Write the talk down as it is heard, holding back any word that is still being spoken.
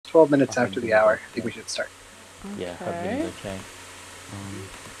12 minutes after the hour. I think we should start. Okay. Yeah, hopefully it's okay.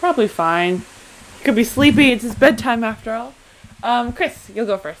 Probably fine. He could be sleepy. It's his bedtime after all. Chris, you'll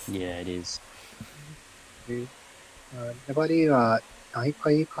go first. Yeah, it is. 粘りは何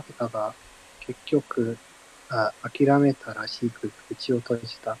回かけたが、結局諦めたらしく口を閉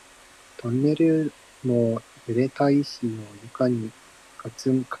じた。トンネルの揺れた石の床にカツ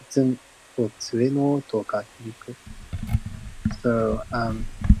ンカツンと杖の音が響く。So,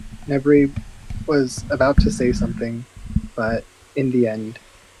 Nebri was about to say something, but in the end,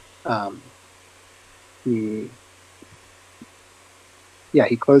 he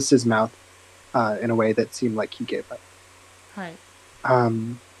closed his mouth in a way that seemed like he gave up. Hi.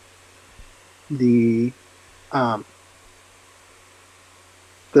 The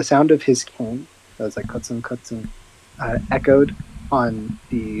sound of his cane, that was like kutsun kutsun, echoed on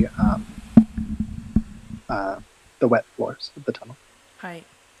the wet floors of the tunnel. はい。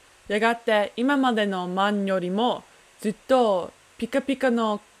やがて今までのマンよりもずっとピカピカ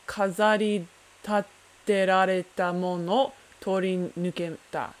の飾り立てられたものを通り抜け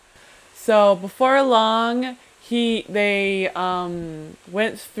た。So before long, they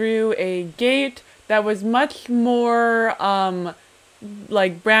went through a gate that was much more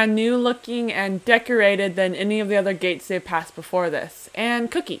like brand new looking and decorated than any of the other gates they passed before this. And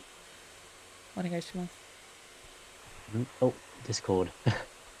Cookie. お願いします。Oh, Discord.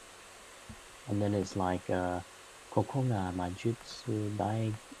 And then it's like, ここが魔術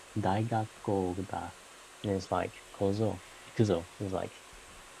大学校だ. And it's like, ikuzo. It's like,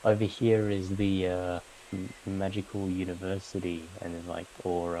 over here is the magical university, and it's like,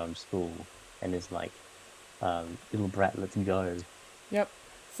 or school, and it's like, little brat, let's go. Yep.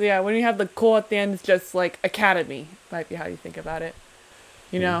 So yeah, when you have the ko at the end, it's just like academy, might be how you think about it.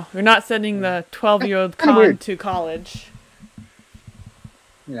 You know, you're not sending the 12-year-old Khan to college.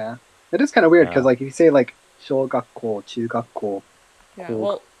 Yeah. It is kind of weird, because like, if you say like, shogakko, chugakko, yeah,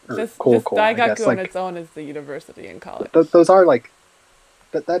 well, just daigaku on its own is the university and college. Those are like,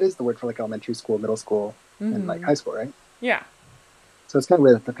 that is the word for like elementary school, middle school, and like high school, right? Yeah. So it's kind of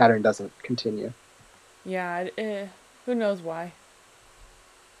weird that the pattern doesn't continue. Yeah, who knows why.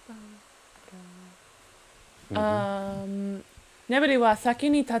 Nebri は先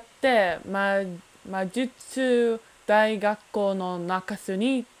に立って魔術大学校の中州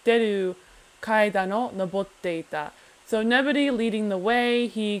に出る階段を登っていた。So Nebri leading the way,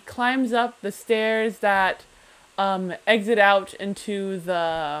 he climbs up the stairs that exit out into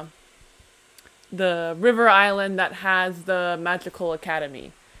the river island that has the magical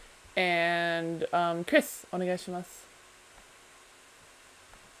academy. And Chris, お願いします。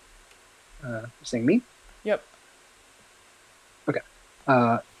Saying me? Yep. Okay.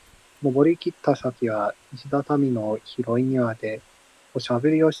 登り切った先は石畳の広い庭でおしゃ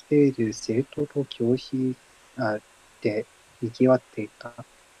べりをしている生徒と教師で賑わっていた。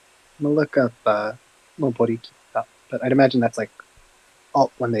Look up 登り切った。But I'd imagine that's like all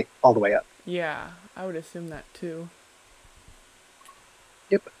the way up. Yeah, I would assume that too.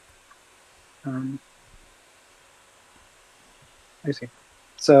 Yep. I see.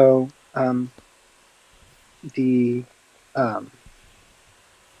 So, the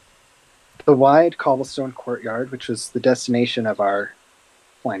wide cobblestone courtyard, which was the destination of our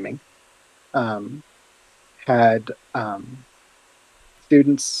climbing, had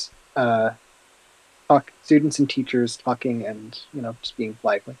students and teachers talking and, just being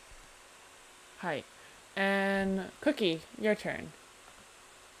lively. Hi. And Cookie, your turn.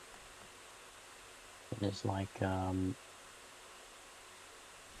 It's like,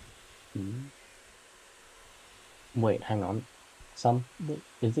 wait, hang on.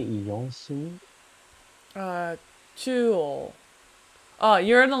 Is it Yonsu? Chuo. Oh,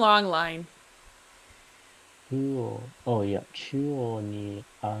 you're in the long line. Chuo. Oh, yeah. Chuo ni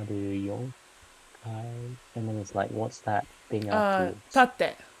aru yonkai. And then it's like, what's that thing afterwards?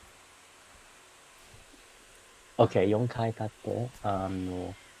 Tate. Okay, yonkai tate.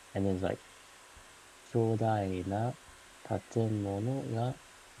 No. And then it's like, 巨大な建物が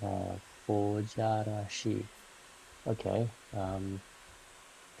フォジャらしい. Okay. Can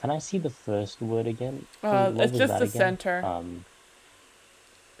I see the first word again? It's just the center.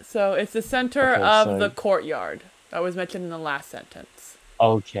 So it's the center of the courtyard that was mentioned in the last sentence.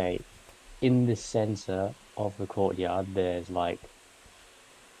 Okay. In the center of the courtyard, there's like,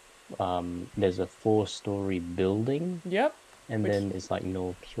 there's a 4-story building. Yep. And then it's like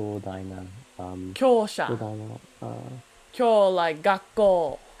no kyodaina. Kyosha. Kyo like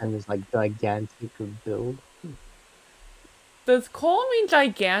gakko. And there's like gigantic build. Does ko mean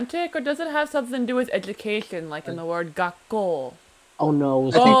gigantic, or does it have something to do with education, like in the word gakko? Oh no,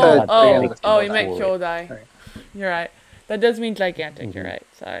 I think that- you meant kyodai. Sorry. You're right. That does mean gigantic. You're Mhm. right.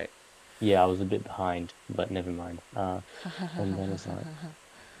 Sorry. Yeah, I was a bit behind, but never mind. And then it's like,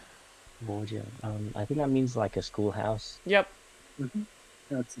 I think that means like a schoolhouse. Yep.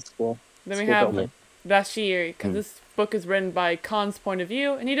 That's a school. Then we School have building. Bashir, because Hmm. this book is written by Khan's point of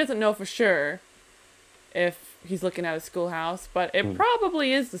view, and he doesn't know for sure if he's looking at a schoolhouse, but it Hmm.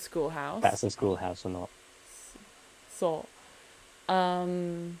 probably is the schoolhouse. That's a schoolhouse or not? So,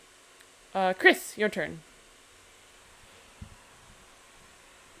 Chris, your turn.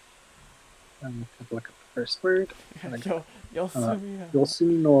 Have a look at the first word. Yosumi. 四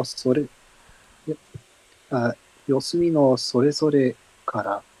隅のそれ、四隅のそれぞれか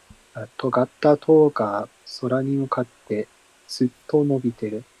ら尖った塔が空に向かってずっと伸びて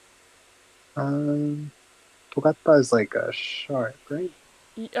る。尖った is like a sharp, right?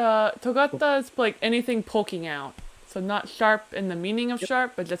 Togata is like anything poking out. So not sharp in the meaning of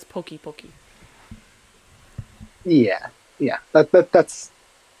sharp, but just pokey. Yeah. That's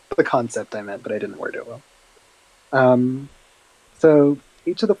the concept I meant, but I didn't word it well. So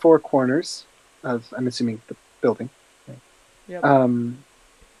each of the four corners of, I'm assuming, the building, Yep.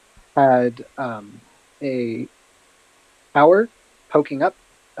 had a tower poking up,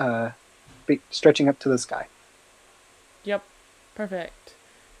 stretching up to the sky. Yep. Perfect.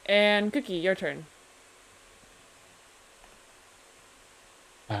 And Cookie, your turn.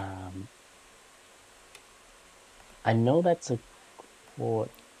 I know that's a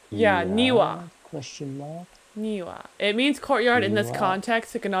court. Yeah, niwa. Question mark. Niwa. It means courtyard in this Niwa.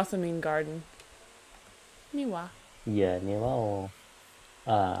 context. It can also mean garden. Niwa. Yeah, niwa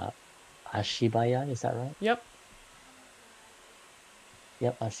or ashibaya. Is that right? Yep.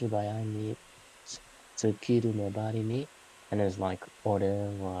 Yep, ashibaya ni tsukiru nebari ni, and it's like ore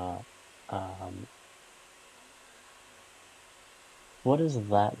wa what does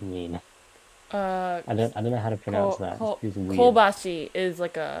that mean? I don't know how to pronounce that. It's weird. Kobashi is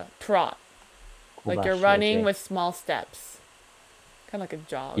like a trot. Like you're Kobashi, running okay. with small steps. Kind of like a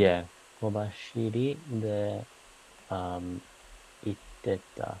jog. Yeah, kobashiri de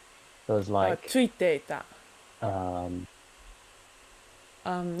iteta. So it's like Tsuiteita. um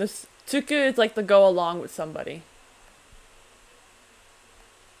This tsuku is like to go along with somebody.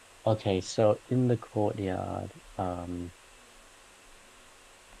 okay, so in the courtyard,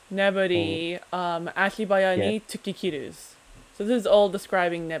 Nebari, ashibaya ni tsukikirus. So this is all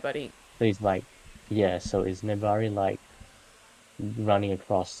describing nebari. so it's like, yeah, so is Nebari like running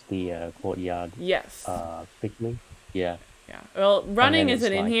across the courtyard Yes. quickly? Yeah. Yeah. Well, running it's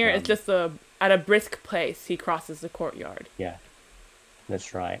isn't in like, here. It's just at a brisk pace he crosses the courtyard. Yeah.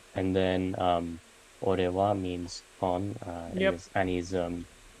 That's right. And then Orewa means on, Yep. and he's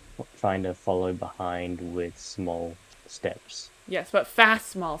trying to follow behind with small steps. Yes, but fast,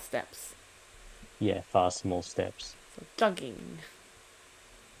 small steps. Yeah, fast small steps. So jogging.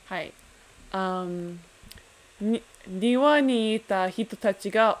 はい。庭にいた人た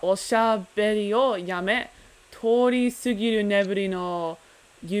ちがおしゃべりをやめ、通り過ぎる眠りの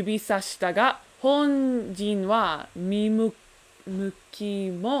指さしたが、本人は見向き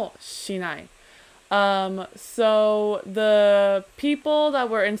もしない。So the people that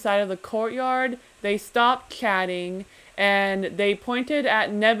were inside of the courtyard, they stopped chatting and they pointed at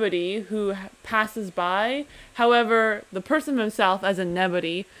Nebody who passes by. However, the person himself, as in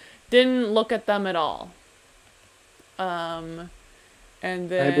Nebody, didn't look at them at all. And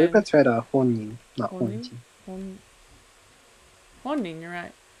then I believe that's right, 本人, not 本本人? 人. Honjin, you're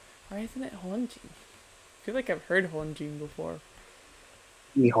right. Why isn't it Honjin? I feel like I've heard Honjin before.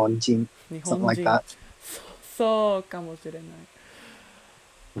 日本人, something like that. そうかもしれない。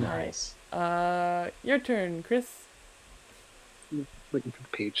 Nice. Your turn, Chris. Waiting for the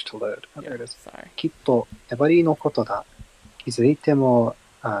page to load. Oh, there it Yeah, is. sorry. きっと粘りのことだ。気づいても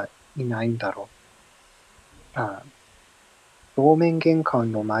いないんだろう。正面玄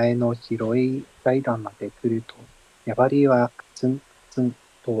関の前の広い階段まで来ると、粘りはツンツン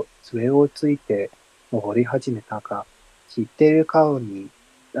と杖をついて登り始めたが、知っている顔に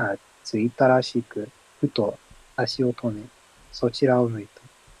ついたらしく、ふと足を止め、そちらを向いた。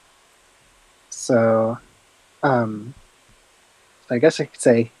So, I guess I could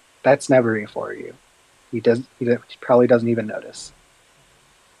say that's never for you. He probably doesn't even notice.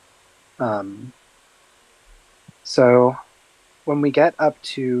 So when we get up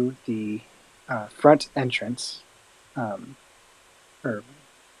to the front entrance, or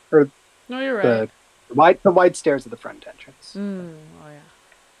No, you're right. the wide stairs of the front entrance. Oh,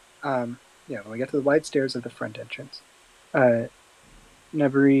 yeah. Yeah, when we get to the wide stairs of the front entrance,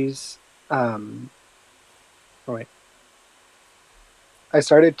 Nebari's I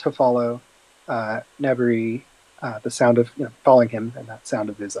started to follow Neburi, the sound of following him and that sound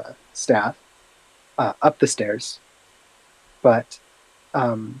of his staff up the stairs, but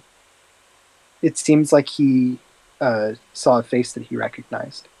it seems like he saw a face that he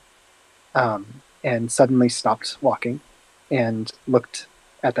recognized, and suddenly stopped walking and looked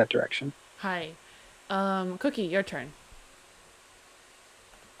at that direction. Hi. Cookie, your turn.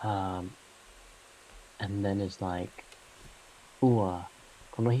 And then it's like, うわ、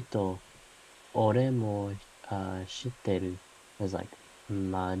この人、俺も知ってる. It's like,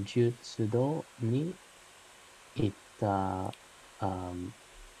 魔術堂に行った、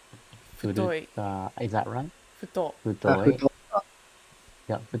太い。is that right? 太。太い。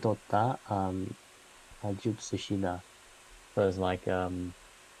Yeah, 太った、魔術師だ. So it's like,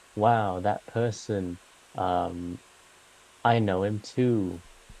 wow, that person, I know him too.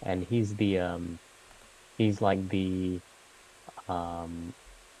 And he's like the,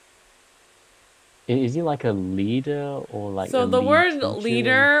 is he like a leader or like So a the lead word teacher?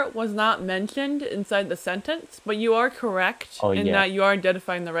 leader was not mentioned inside the sentence, but you are correct in that you are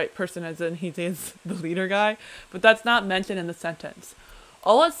identifying the right person as in he is the leader guy, but that's not mentioned in the sentence.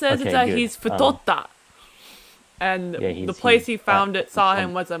 All it says is that he's futotta. And the place he found it, saw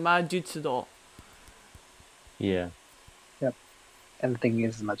him, was a Majutsudo. Yeah. Yep. And the thing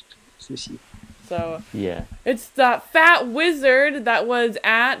is Majutsushi. So, yeah. It's that fat wizard that was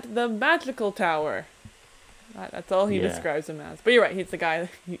at the magical tower. That's all he describes him as. But you're right, he's the guy,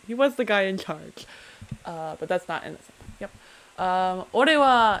 he was the guy in charge. But that's not in the sentence. Yep. 俺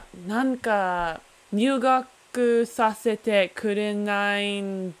はなんか入学させてくれない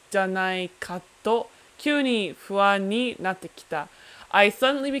んじゃないかと急に不安になってきた. I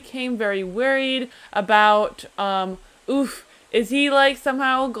suddenly became very worried about, is he like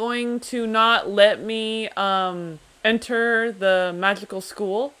somehow going to not let me enter the magical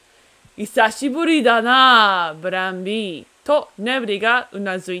school? 久しぶりだな、ブランビーとネブリがう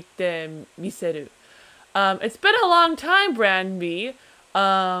なずいてみせる. It's been a long time, Branby.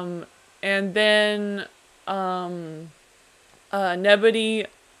 And then Nebody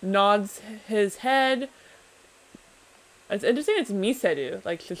nods his head. It's interesting it's Miseru.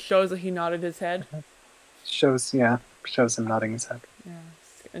 Like, it shows that he nodded his head. Shows him nodding his head. Yeah,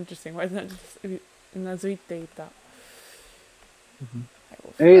 it's interesting. Why isn't that just unazuiteita?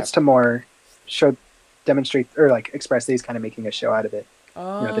 Maybe it's to more demonstrate, or like express that he's kind of making a show out of it.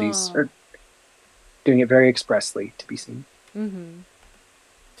 Oh. That he's doing it very expressly to be seen.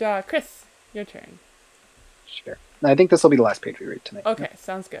 Chris, your turn. Sure. I think this will be the last page we read tonight. Okay,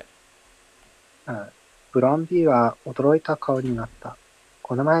 sounds good. ブランビーは驚いた顔になった。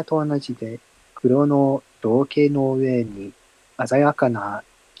この前と同じで、黒の道化の上に鮮やかな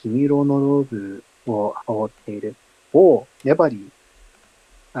黄色のローブを羽織っている。Oh, nebody.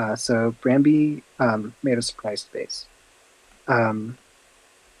 So Branby made a surprised face.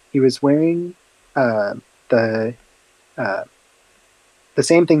 He was wearing the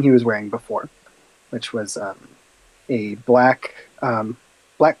same thing he was wearing before, which was a black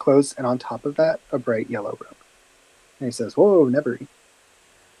clothes, and on top of that, a bright yellow robe. And he says, "Whoa, nebary."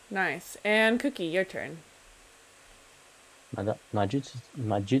 Nice. And Cookie, your turn. 魔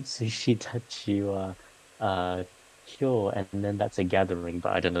術師たちは、今日 and then that's a gathering,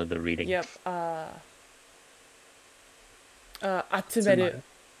 but I don't know the reading. Yep. 集める。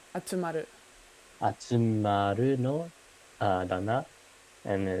集まる。集まるの、だな.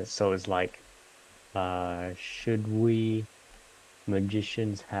 And then, so it's like, should we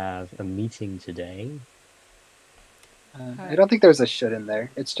magicians have a meeting today? I don't think there's a should in there.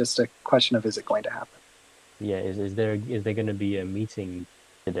 It's just a question of, is it going to happen? Yeah, is there going to be a meeting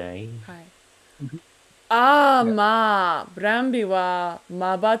today? はい。まあ、ブランビは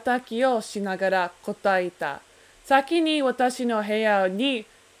瞬きをしながら答えた。先に私の部屋に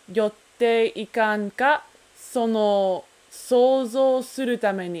寄っていかんか、その想像する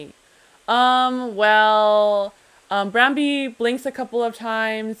ために。Branby blinks a couple of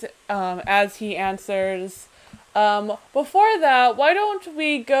times as he answers. Before that, why don't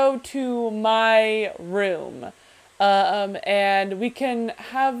we go to my room? And we can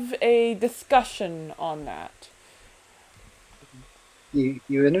have a discussion on that. You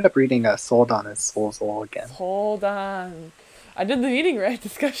ended up reading Soldan as Solzol again. Hold on. I did the meeting right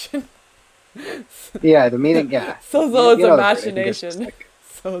discussion. Yeah, the meaning, yeah. Solzol is imagination.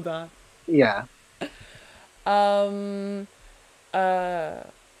 Soldan. Yeah.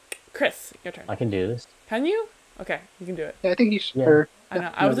 Chris, your turn. I can do this. Can you? Okay, you can do it. Yeah, I think you should. Yeah. I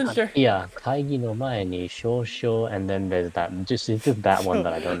know, I wasn't sure. Yeah, 会議の前に少々 and then there's that, it's just that one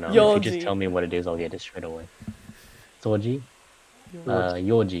that I don't know. If you Yoji. just tell me what it is, I'll get it straight away. Soji?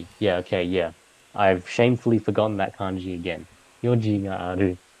 Yoji. Yeah, okay, yeah. I've shamefully forgotten that kanji again. Yoji ga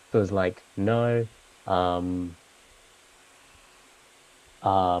aru. So it's like, no,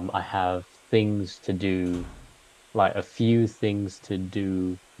 I have things to do, like a few things to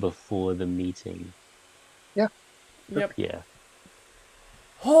do before the meeting. Yep. Yeah.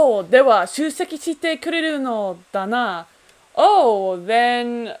 ほう、では出席してくれるのだな。Oh,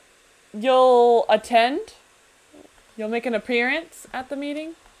 then you'll attend? You'll make an appearance at the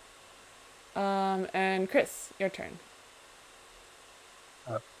meeting? And Chris, your turn.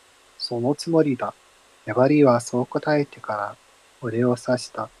 そのつもりだ。粘りはそう答えてから俺を指し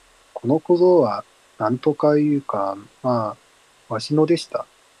た。この小僧は何とかいうか、まあ、わしのでした。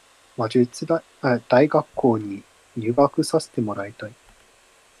魔術大学校に入学させてもらいたい。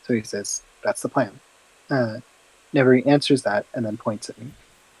So he says, that's the plan. Never answers that and then points at me.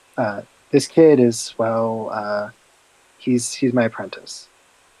 This kid is, well, he's my apprentice.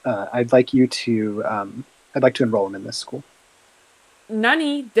 I'd like to enroll him in this school.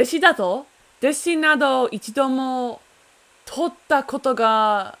 何？弟子だと？弟子など一度も取ったこと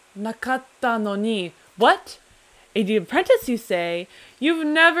がなかったのに。What? A apprentice, you say? You've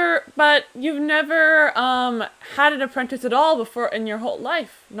never had an apprentice at all before in your whole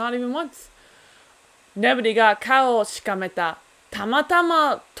life. Not even once. ネブリが顔をしかめた。たまた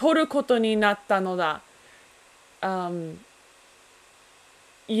ま取ることになったのだ。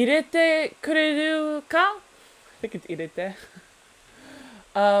入れてくれるか？ I think it's 入れて。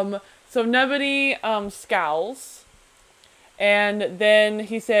So Nebody scowls, and then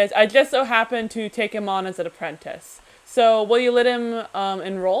he says, I just so happened to take him on as an apprentice. So will you let him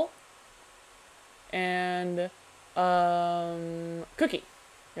enroll? And Cookie,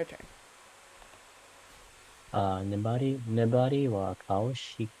 your turn. Nebari wa kao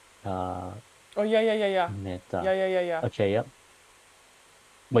shika Oh, yeah. meta. Yeah. Okay, yep.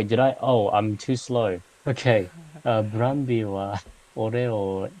 Wait, did I? Oh, I'm too slow. Okay. Brandy wa ore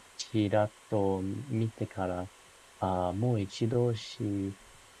o chirato mite kara, mou ichido shige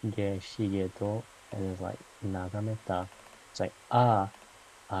to, and it's like, nagameta. It's like,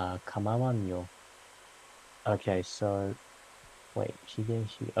 kamawan yo. Okay, so, wait, shige.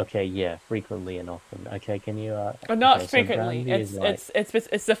 Okay, yeah, frequently and often. Okay, can you, Not okay, frequently. So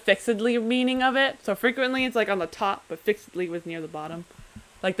It's the fixedly meaning of it. So frequently it's like on the top, but fixedly was near the bottom.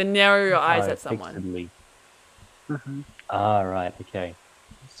 Like the narrow your eyes at someone. Fixedly. Mm-hmm. Right, okay.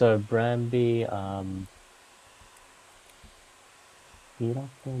 So Bramby, You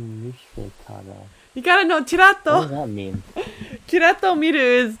gotta know what chirato. does that mean? Chirato miru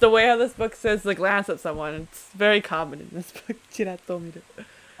is the way how this book says to glance at someone. It's very common in this book. Chirato miru.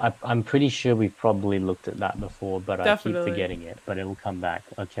 I'm pretty sure we've probably looked at that before, but Definitely. I keep forgetting it. But it'll come back.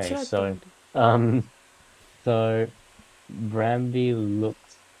 Okay, Chirato so Bramby looked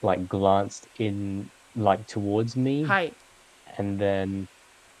like glanced in like towards me, Hi. and then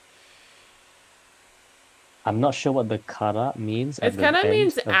I'm not sure what the kara means. It kind of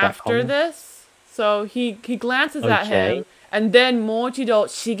means after this. So he glances at Okay. him, and then mochido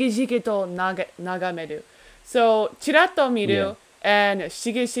shige to nagameru. So chirato miru and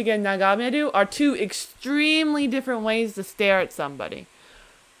shige nagameru are two extremely different ways to stare at somebody.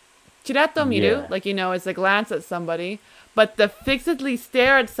 Chirato miru, Yeah. like is a glance at somebody, but the fixedly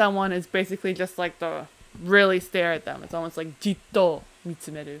stare at someone is basically just like the really stare at them. It's almost like jitto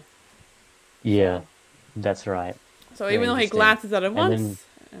mitsumeru. Yeah, that's right. So Very even though he interesting. glances at him And once,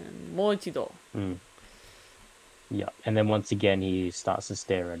 and mochido. Yeah, and then once again he starts to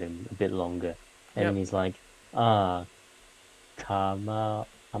stare at him a bit longer, and Yep. then he's like, kamawanyo.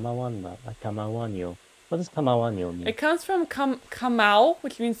 What does kamawanyo mean? It comes from kamau,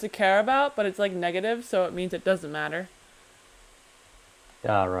 which means to care about, but it's like negative, so it means it doesn't matter.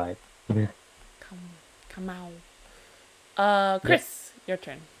 Right. Kamau. Chris, your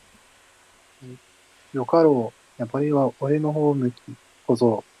turn. よかろう。やっぱりは俺の方を向き、小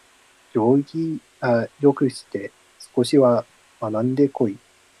僧。よくして少しは学んでこい。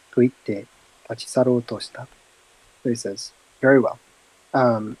と言って立ち去ろうとした。So he says, very well.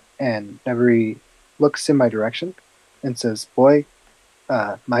 And Nevery looks in my direction and says, boy,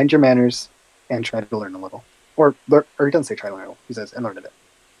 mind your manners and try to learn a little. Or he doesn't say try to learn a little. He says, and learn a bit.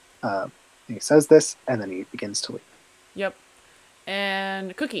 And he says this, and then he begins to leave. Yep.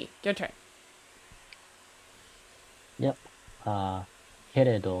 And Cookie, your turn. Yep. け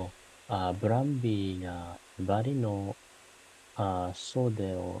れど、ブランビーがバリの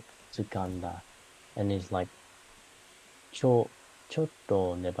袖を掴んだ。And he's like, ちょっ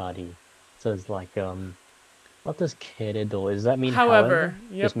と粘り. So it's like, what does けれど? Does that mean however?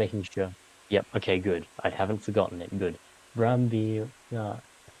 Yep. Just making sure. Yep, okay, good. I haven't forgotten it. Good. Brambi,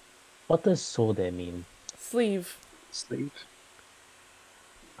 what does sode mean? Sleeve. Sleeve.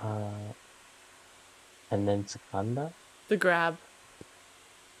 And then tsukanda? The grab.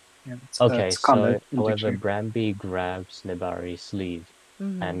 Yeah, it's, Okay, tsukamu so however, indicator. Brambi grabs Nebari's sleeve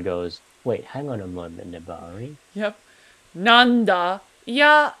and goes, wait, hang on a moment, Nebari. Yep. なんだい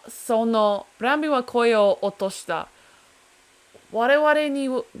や、ブランビは声を落とした。我々に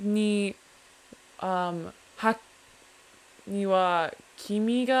は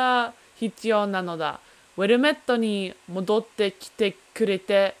君が必要なのだ。ウェルメットに戻ってきてくれ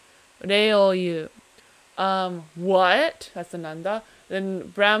て礼を言う。What? That's the Nanda.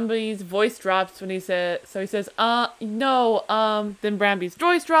 Then Bramby's voice drops when he says, so he says, no, then Bramby's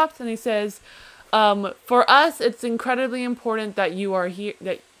voice drops and he says, for us, it's incredibly important that you are here,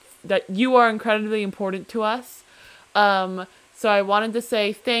 that you are incredibly important to us. So I wanted to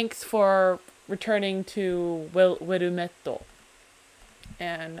say thanks for returning to Wirumetto.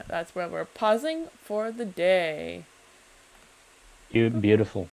 And that's where we're pausing for the day. Beautiful.